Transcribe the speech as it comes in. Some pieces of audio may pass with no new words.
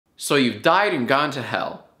So you've died and gone to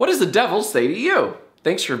hell. What does the devil say to you?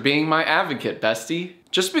 Thanks for being my advocate, bestie.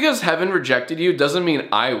 Just because heaven rejected you doesn't mean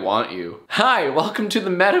I want you. Hi, welcome to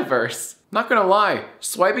the metaverse. Not gonna lie,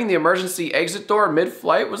 swiping the emergency exit door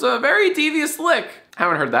mid-flight was a very devious lick.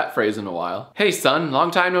 Haven't heard that phrase in a while. Hey son,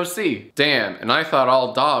 long time no see. Damn, and I thought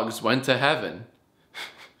all dogs went to heaven.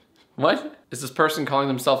 What? Is this person calling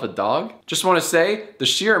themselves a dog? Just want to say, the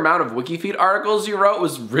sheer amount of WikiFeed articles you wrote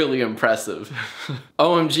was really impressive.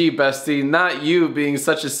 OMG, bestie, not you being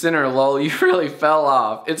such a sinner, lol, you really fell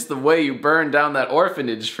off. It's the way you burned down that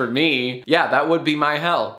orphanage for me. Yeah, that would be my hell.